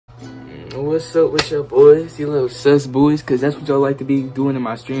What's up with your boys, you little sus boys? Cause that's what y'all like to be doing in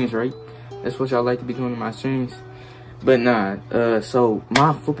my streams, right? That's what y'all like to be doing in my streams. But nah, so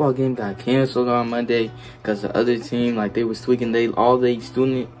my football game got canceled on Monday because the other team, like, they was tweaking. All they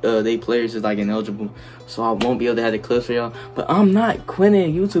players is like ineligible, so I won't be able to have the clips for y'all. But I'm not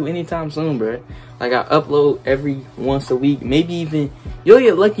quitting YouTube anytime soon, bro. Like, I upload every once a week, maybe even you'll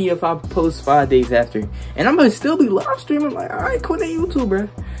get lucky if I post 5 days after, and I'm gonna still be live streaming. Like, I ain't quitting YouTube, bro.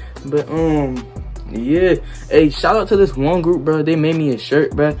 But yeah, hey, shout out to this one group, bro. They made me a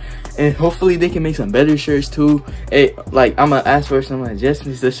shirt, bro, and hopefully they can make some better shirts too. Hey, like, I'm gonna ask for some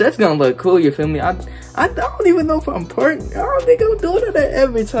adjustments. The shirt's gonna look cool, you feel me? I don't even know if I'm partnering. I don't think I'm doing that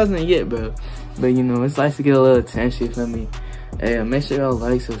advertising yet, bro. But you know, it's nice to get a little attention, you feel me? Hey, make sure y'all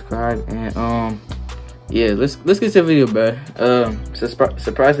like, subscribe, and yeah, let's get to the video, bro.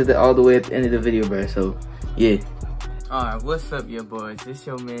 Surprise it all the way at the end of the video, bro. So yeah. Alright, what's up, your boys? It's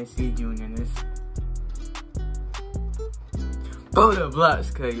your man C Junior, and this the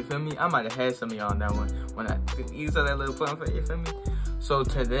BLOX, cuz, you feel me? I might have had some of y'all on that one when I used that little pump for, you feel me? So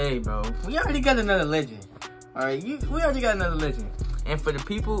today, bro, we already got another legend. Alright, we already got another legend. And for the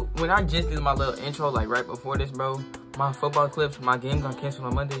people, when I just did my little intro, like right before this, bro, my football clips, my game gonna cancel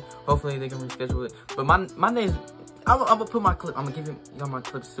on Monday. Hopefully they can reschedule it. But my name's, I'm gonna put my clip, I'm gonna give y'all my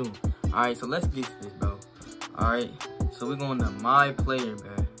clips soon. Alright, so let's get to this, bro. Alright, so we're going to my player,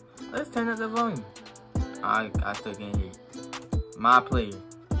 bro. Let's turn up the volume. I still can't hear it. My player.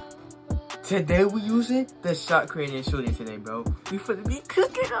 Today we using the shot creating shooting today, bro. We finna be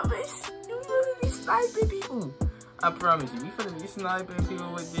cooking on this. We finna be sniping people. I promise you, we finna be sniping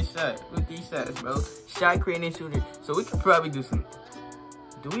people with this shot, with these shots, bro. Shot creating shooter. So we could probably do some.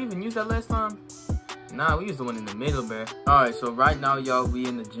 Do we even use that last time? Nah, we used the one in the middle, bro. Alright, so right now, y'all, we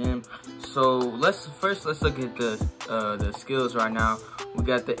in the gym. So let's look at the skills right now. We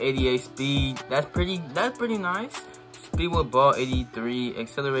got the 88 speed. That's pretty nice. Speed with ball 83,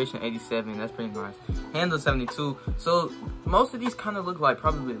 acceleration 87. That's pretty nice. Handle 72. So most of these kind of look like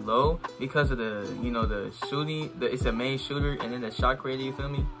probably low because of the, you know, the shooting. It's a main shooter and then the shot creator. You feel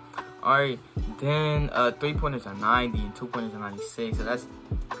me? Alright, then 3-pointers are 90 and 2-pointers are 96, so that's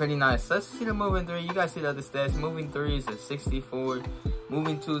pretty nice. Let's see the moving 3. You guys see the other stats. Moving 3 is a 64,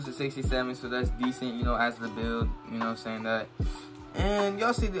 moving 2 is a 67, so that's decent, you know, as the build, you know, saying that. And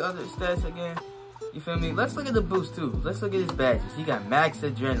y'all see the other stats again, you feel me? Let's look at the boost too. Let's look at his badges. He got max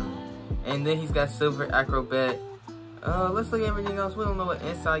adrenaline, and then he's got silver acrobat. Let's look at everything else. We don't know what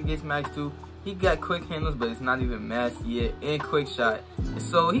inside gets max to. He got quick handles, but it's not even masked yet, and quick shot.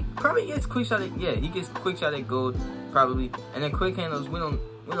 So he probably gets quick shot at, yeah, he gets quick shot at gold, probably. And then quick handles, we don't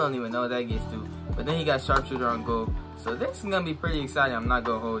even know what that gets to. But then he got sharpshooter on gold. So this is gonna be pretty exciting. I'm not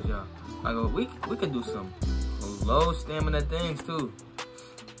gonna hold y'all. We could do some low stamina things too.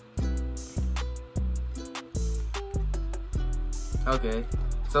 Okay,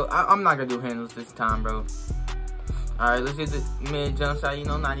 so I'm not gonna do handles this time, bro. Alright, let's get the mid jump shot, you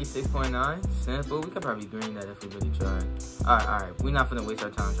know, 96.9. Simple. We could probably green that if we really try. Alright. We're not finna waste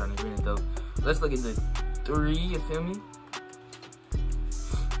our time trying to green it though. Let's look at the 3, you feel me?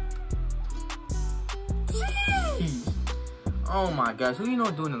 Jeez. Oh my gosh, who you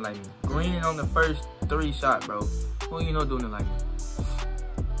know doing it like me? Greening on the first 3 shot, bro. Who you know doing it like me?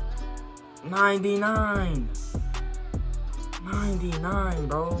 99. 99,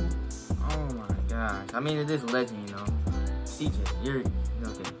 bro. Oh my gosh. I mean, it is legend, you know. CTGWjr.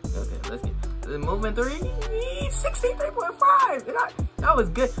 Okay, let's get the movement 3. 63.5. That was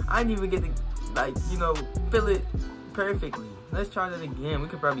good. I didn't even get to, like, you know, fill it perfectly. Let's try that again. We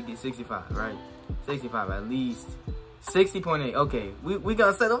could probably get 65, right? 65 at least. 60.8. Okay, we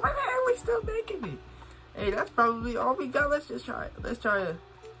got settle. Man, we still making it. Hey, that's probably all we got. Let's just try it. Let's try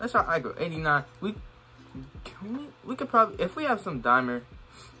Igro 89. We could probably, if we have some dimer,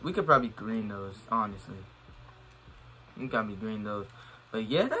 we could probably green those, honestly. We gotta be green those. But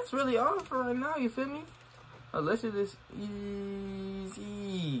yeah, that's really all for right now, you feel me? Let's do this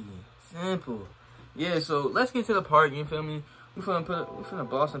easy. Simple. Yeah, so let's get to the part, you feel me? We finna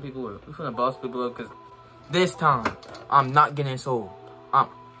boss some people up. We finna boss people up, because this time, I'm not getting sold. I'm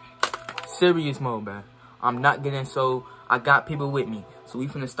serious mode, man. I'm not getting sold. I got people with me. So we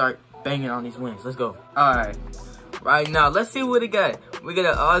finna start banging on these wins. Let's go. Alright. Right now, let's see what it got. We got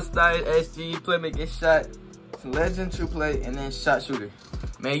an all-star SG, playmaker shot, legend, true play, and then shot shooter.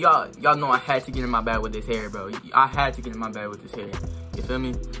 Man, y'all know I had to get in my bag with this hair, bro. I had to get in my bag with this hair. You feel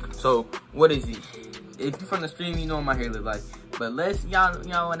me? So, what is he? If you're from the stream, you know what my hair look like. But y'all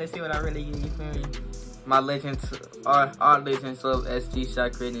want to see what I really get, you feel me? My legends, our legends of SG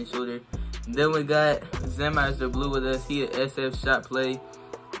shot creating shooter. Then we got Zem as the blue with us. He a SF shot play.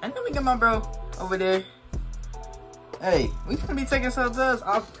 And then we got my bro over there. Hey, we finna be taking some dubs.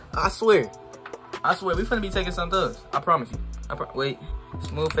 I swear. I swear, we finna be taking some dubs. I promise you. Wait.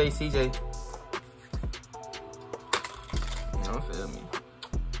 Smooth face CJ. You don't feel me.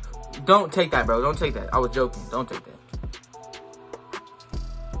 Don't take that, bro. Don't take that. I was joking. Don't take that.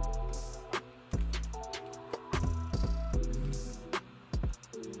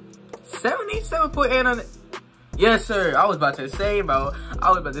 $77.8 on it. Yes, sir. I was about to say, bro.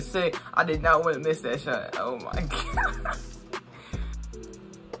 I did not want to miss that shot. Oh my god.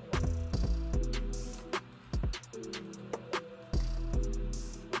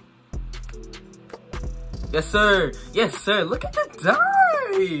 Yes, sir. Yes, sir. Look at the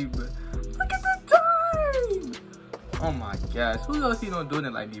dive. Look at the dive. Oh my gosh. Who else you don't doing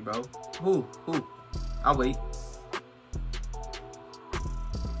it like me, bro? Who? I'll wait.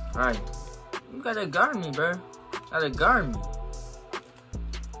 Alright. You gotta guard me, bro. Gotta guard me.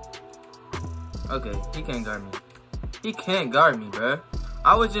 Okay, he can't guard me. He can't guard me, bro.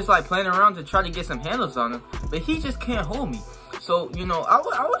 I was just like playing around to try to get some handles on him, but he just can't hold me. So, you know, I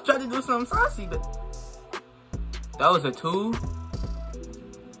was trying to do something saucy, but that was a 2.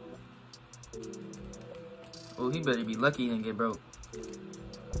 Oh, he better be lucky he didn't get broke.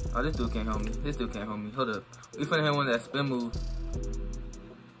 Oh, this dude can't hold me. This dude can't hold me. Hold up. We finna hit one of that spin move.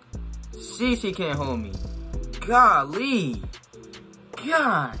 She can't hold me. Golly.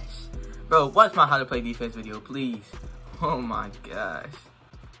 Gosh. Bro, watch my how to play defense video, please. Oh my gosh.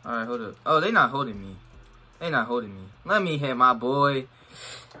 Alright, hold up. Oh, they not holding me. They not holding me. Let me hit my boy.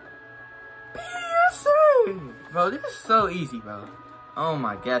 Yes, sir. Bro, this is so easy, bro. Oh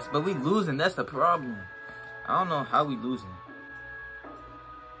my gosh. But we losing. That's the problem. I don't know how we losing.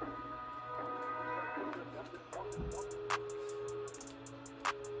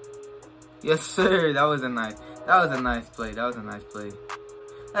 Yes, sir. That was a nice play. That was a nice play.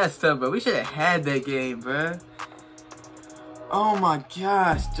 That's tough, bro. We should have had that game, bro. Oh my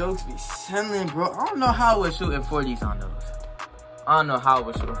gosh. Jokes be selling, bro. I don't know how I was shooting 40s on those. I don't know how I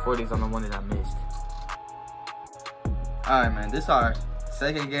was shooting 40s on the one that I missed. Alright, man. This is our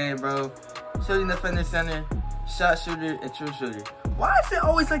second game, bro. Shooting defender center, shot shooter, and true shooter. Why is it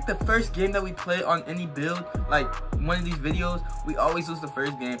always like the first game that we play on any build, like one of these videos, we always lose the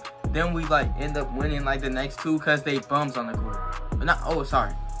first game, then we like end up winning like the next 2 because they bums on the court. But not, oh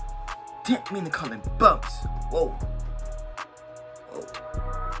sorry, didn't mean to call them bumps. Whoa.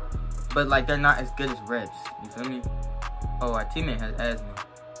 But like they're not as good as reps, you feel me? Oh, our teammate has asthma.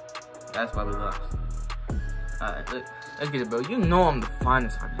 That's why we lost. Alright, let's get it, bro. You know I'm the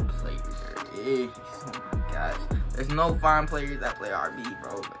finest RB player. Yeah. Oh my gosh. There's no fine players that play RB,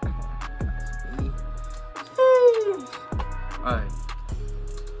 bro. Alright.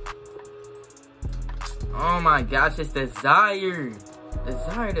 Oh my gosh, it's Desire.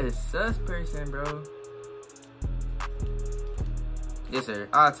 Desire, the sus person, bro. Yes, sir.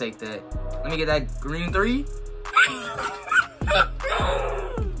 I'll take that. Let me get that green 3.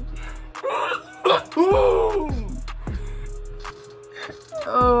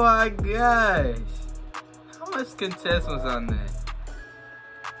 Oh my gosh. How much contest was on that?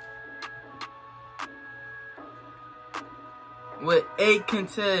 With 8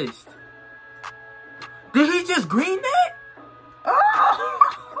 contests. Did he just green that? Oh!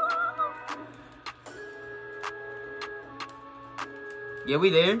 Yeah, we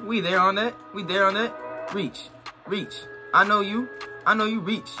there. We there on that. We there on that. Reach. Reach. I know you. I know you.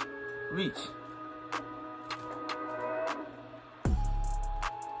 Reach. Reach.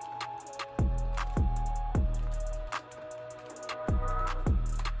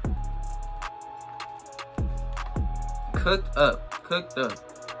 Cooked up. Cooked up.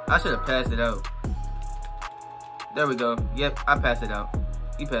 I should have passed it out. There we go. Yep, I passed it out.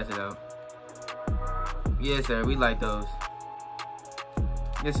 You passed it out. Yes, sir. We like those.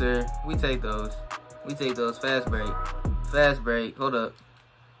 Yes, sir. We take those. We take those. Fast break. Fast break. Hold up.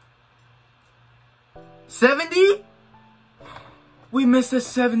 70? We missed a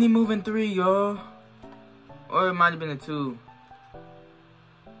 70 moving 3, y'all. Or it might have been a 2.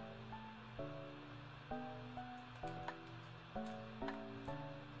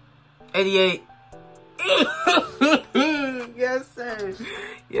 $88. Yes, sir.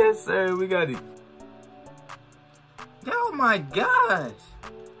 Yes, sir. We got it. Oh my gosh.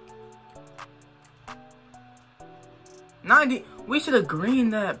 90. We should have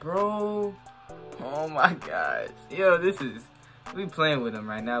greened that, bro. Oh my gosh. Yo, this is. We playing with him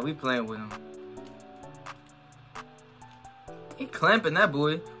right now. We playing with him. He clamping that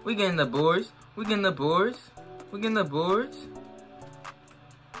boy. We getting the boards. We getting the boards. We getting the boards.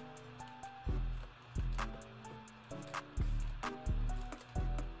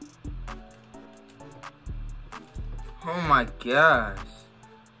 Oh my gosh.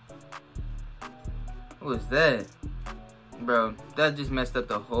 What was that? Bro, that just messed up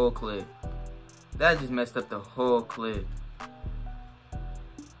the whole clip. That just messed up the whole clip.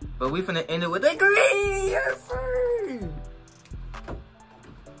 But we finna end it with a green! Yes, sir!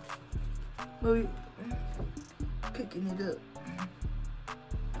 Look, picking it up.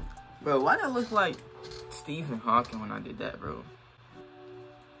 Bro, why did I look like Stephen Hawking when I did that, bro?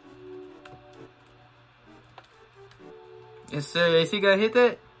 Yes, sir. Is he gonna hit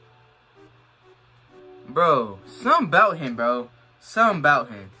that? Bro, something about him, bro. Something about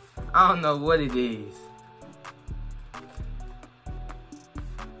him. I don't know what it is.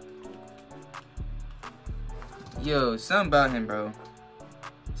 Yo, something about him, bro.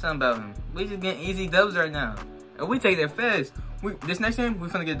 Something about him. We just getting easy dubs right now. And we take that fast. This next game, we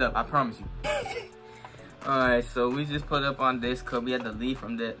finna get a dub. I promise you. Alright, so we just put up on this because we had to leave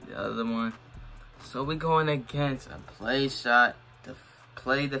from the other one. So we going against a play shot, the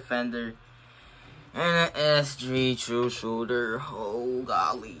play defender, and an SG true shooter. Oh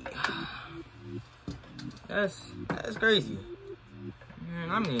golly. That's crazy. Man,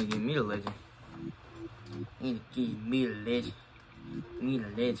 I need to give me the legend. Need to give me the legend. Me the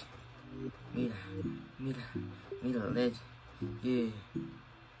legend. Me the legend. Yeah.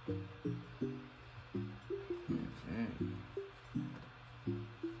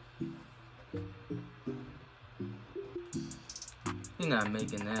 You're not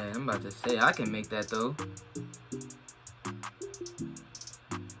making that. I'm about to say I can make that though.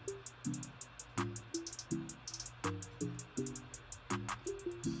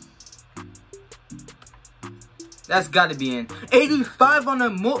 That's gotta be in. 85 on the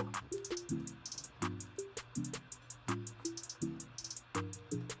mo.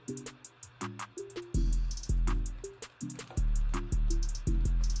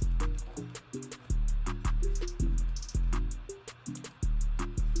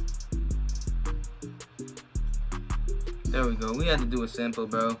 There we go. We had to do a sample,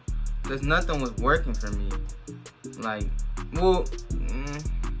 bro. Because nothing was working for me. Like, well,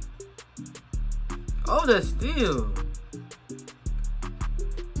 oh, the steal.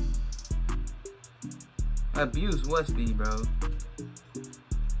 Abuse what speed, bro?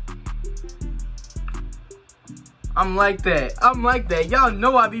 I'm like that. I'm like that. Y'all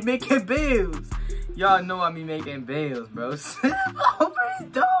know I be making bills. Y'all know I be making bills, bro. Over his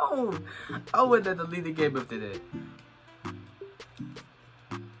dome. I would have deleted the game after that.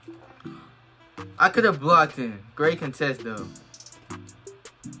 I could have blocked him. Great contest, though.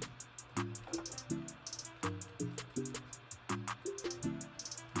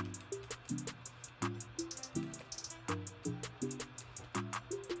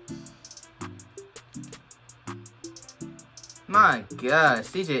 My God,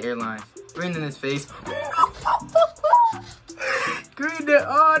 CJ Airlines. Green in his face. Green it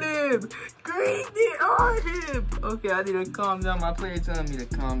on him. Green it on him. Okay, I need to calm down. My player telling me to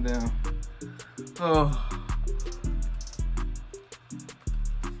calm down. Oh.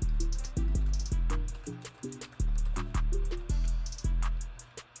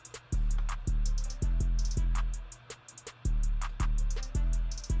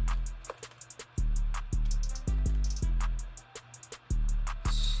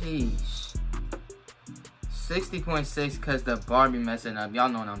 Sheesh. 60.6 because the Barbie messing up. Y'all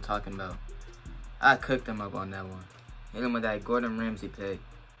know what I'm talking about. I cooked him up on that one. Hit him with that Gordon Ramsay pick.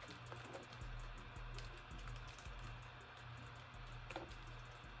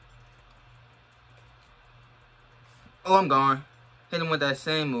 Oh, I'm gone. Hit him with that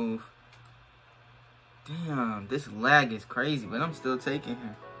same move. Damn, this lag is crazy, but I'm still taking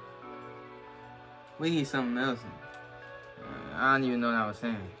him. We need something else. I don't even know what I was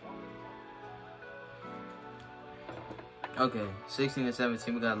saying. Okay, 16 to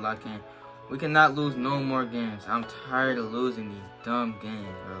 17, we gotta lock in. We cannot lose no more games. I'm tired of losing these dumb games,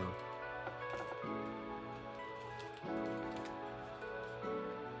 bro.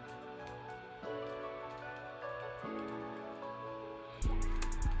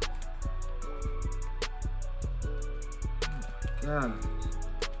 God.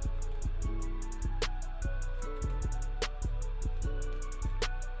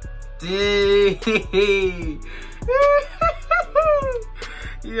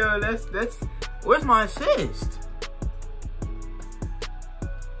 Yo, that's where's my assist?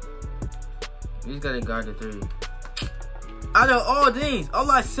 You just gotta guard the 3. Out of all these, all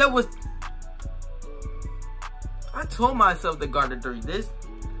I said was I told myself to guard the 3. This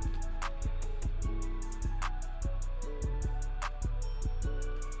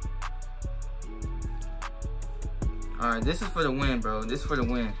alright, this is for the win, bro. This is for the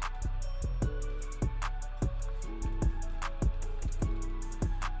win.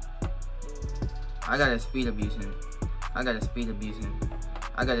 I got a speed abusing. I got a speed abusing.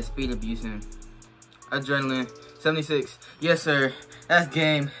 I got a speed abusing. Adrenaline 76. Yes, sir. That's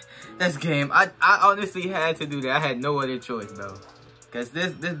game. That's game. I honestly had to do that. I had no other choice, bro. Cause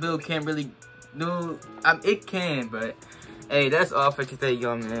this build can't really do. It can, but hey, that's all for today,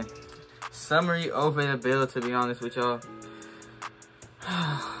 y'all, man. Summary over the build. To be honest with y'all,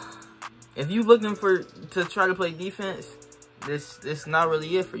 if you looking to try to play defense, this not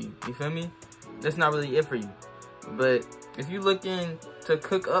really it for you. You feel me? That's not really it for you. But if you looking to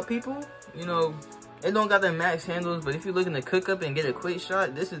cook up people, you know, it don't got the max handles, but if you're looking to cook up and get a quick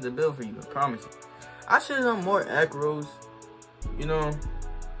shot, this is the build for you, I promise you. I should have done more acros, you know,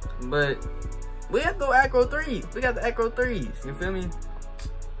 but we have to go acro 3s. We got the acro 3s, you feel me?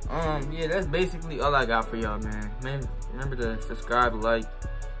 Yeah, that's basically all I got for y'all, man. Remember to subscribe, like,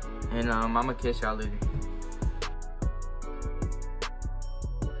 and I'm gonna catch y'all later.